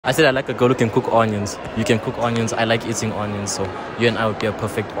I said I like a girl who can cook onions. You can cook onions. I like eating onions, so you and I would be a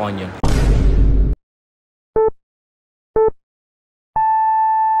perfect onion.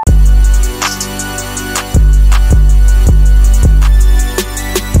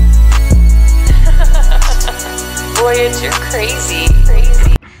 Voyage, you're crazy.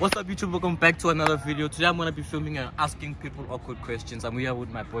 What's up, YouTube? Welcome back to another video. Today I'm gonna be filming and asking people awkward questions. I'm here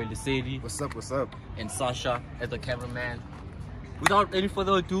with my boy Lesedi. What's up? And Sasha as the cameraman. Without any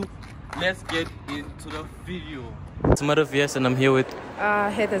further ado, let's get into the video. It's Mother VS and I'm here with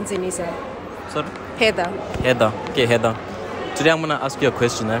Heather and Zinisa. Sorry? Heather. Okay, Heather. Today I'm gonna ask you a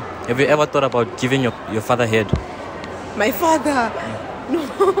question. Have you ever thought about giving your father head? My father? No.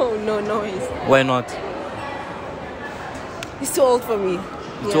 Why not? He's too old for me.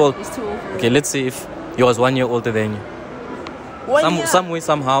 He's too old? He's too old for me. Okay, let's say if he was 1 year older than you. Some way,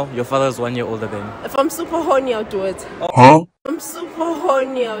 somehow, your father is 1 year older than you. If I'm super horny, I'll do it. Huh? I'm super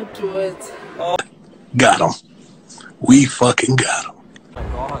horny, I'll do it. Got him. We fucking got him.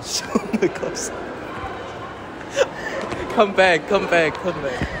 Oh my gosh. Come back.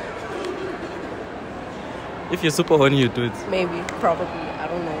 If you're super horny, you do it. Maybe, probably, I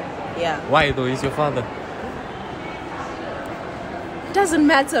don't know. Yeah. Why though? He's your father. It doesn't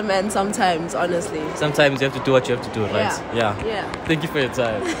matter, man, sometimes, honestly. Sometimes you have to do what you have to do, right? Yeah. Thank you for your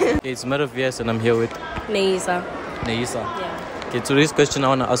time. Okay, it's Mother VS and I'm here with Neisa. Neisa. Yeah. Okay, today's question I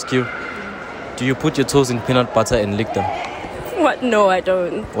want to ask you. Do you put your toes in peanut butter and lick them? What? No, I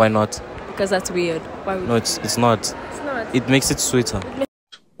don't. Why not? Because that's weird. Why would No, it's not. It's not. It makes it sweeter.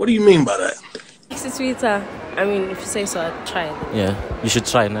 What do you mean by that? Makes it sweeter. I mean, if you say so, I'll try it. Yeah, you should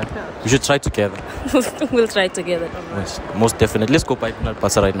try, nah? We should try together. We'll try it together. Most definitely. Let's go buy peanut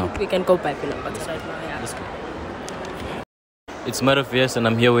butter right now. We can go buy peanut butter right now, yeah. Let's go. It's Mother VS and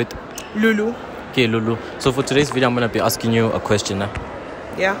I'm here with Lulu. Okay, Lulu. So for today's video, I'm going to be asking you a question.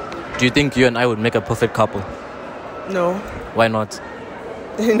 Yeah? Do you think you and I would make a perfect couple? No. Why not?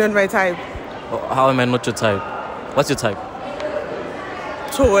 You're not my type. How am I not your type? What's your type?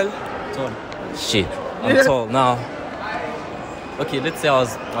 Tall. Tall. Shit. I'm tall now. Okay, let's say I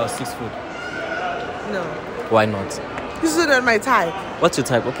was 6 foot. No. Why not? This is not my type. What's your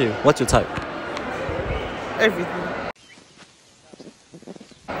type? Okay, what's your type? Everything.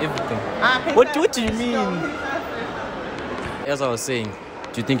 Everything. What do you mean? As I was saying,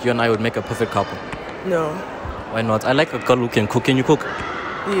 do you think you and I would make a perfect couple? No. Why not? I like a girl who can cook. Can you cook?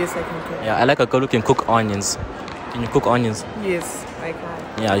 Yes, I can cook. Yeah, I like a girl who can cook onions. Can you cook onions? Yes, I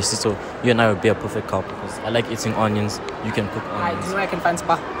can. Yeah, you see, so you and I would be a perfect couple because I like eating onions. You can cook onions. I can find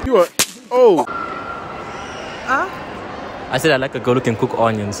spa. You are. Oh. Huh? I said I like a girl who can cook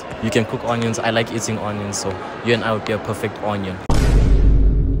onions. You can cook onions. I like eating onions, so you and I would be a perfect onion.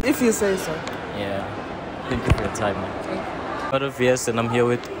 If you say so. Yeah. Thank you for your time, man. Mother VS and I'm here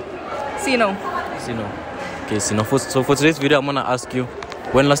with Sino. Sino. Okay, Sino. So for today's video, I'm gonna ask you,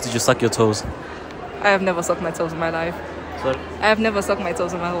 when last did you suck your toes? I have never sucked my toes in my life. Sorry? I have never sucked my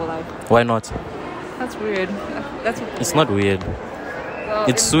toes in my whole life. Why not? That's weird. It's not weird. Well,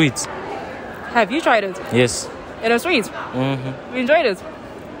 It's sweet. Have you tried it? Yes. It was sweet. Mm-hmm. You enjoyed it.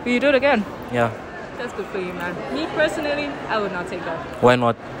 Will you do it again? Yeah. That's good for you, man. Me personally, I would not take that. Why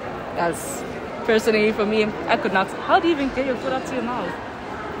not? As personally for me, I could not. How do you even get your foot up to your mouth?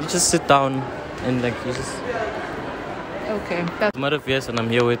 You just sit down and like you just. Okay. That's Mother VS and I'm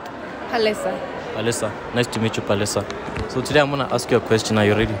here with Halessa. Palesa. Nice to meet you, Palesa. So today I'm gonna ask you a question. Are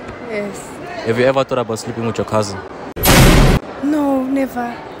you ready? Yes. Have you ever thought about sleeping with your cousin? No,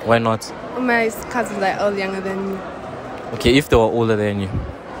 never. Why not? My cousins are all younger than me. Okay, if they were older than you.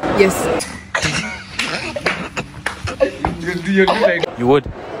 Yes. You would?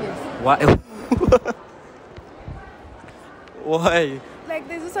 Yes. Why? Why? Like,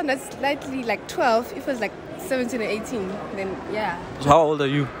 there's this one that's slightly like 12. If it was like 17 or 18, then yeah. So how old are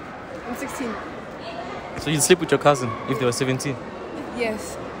you? I'm 16. So you'd sleep with your cousin if they were 17?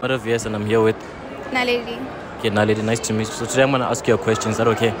 Yes. Mother VS and I'm here with Naledi. Okay, Naledi, nice to meet you. So today I'm gonna ask you a question. Is that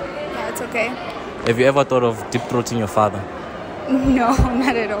okay? Yeah, it's okay. Have you ever thought of deep throating your father? No,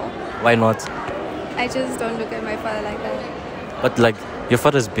 not at all. Why not? I just don't look at my father like that. But like your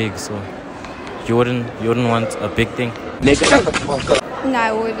father's big, so you wouldn't want a big thing? No,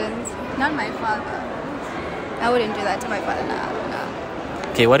 I wouldn't. Not my father. I wouldn't do that to my father. No.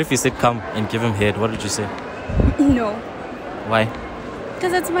 Okay, what if he said come and give him head? What would you say? No. Why?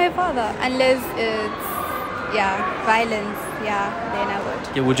 Because it's my father. Unless it's, violence. Yeah, then I would.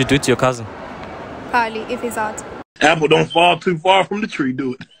 Okay, would you do it to your cousin? Probably, if he's out. Apple don't fall too far from the tree,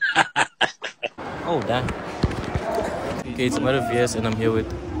 do it. Oh, damn. Okay, it's Mother VS and I'm here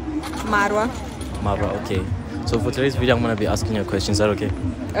with Marwa. Mara, okay. So for today's video, I'm gonna be asking you a question. Is that okay?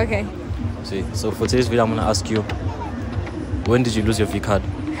 Okay. See, so for today's video, I'm gonna ask you, when did you lose your V card?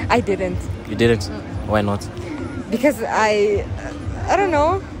 I didn't. You didn't? Why not? Because I don't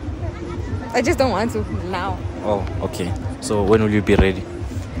know. I just don't want to now. Oh, okay. So when will you be ready?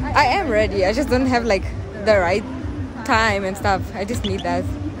 I am ready. I just don't have like the right time and stuff. I just need that.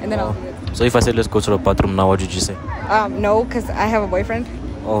 And then I'll do it. So if I said let's go to the bathroom now, what did you say? No, because I have a boyfriend.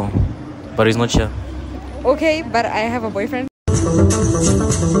 Oh, but he's not here. Okay, but I have a boyfriend.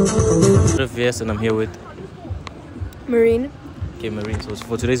 Yes, and I'm here with Marine. Okay, Marine. So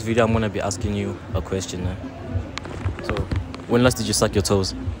for today's video, I'm gonna be asking you a question. So, when last did you suck your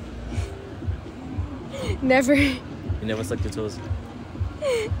toes? Never. You never sucked your toes?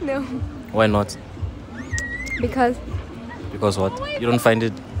 No. Why not? Because Because what? You don't find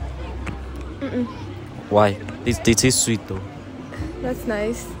it? Why? They taste sweet though. that's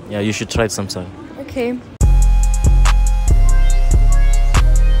nice. Yeah, you should try it sometime. Okay.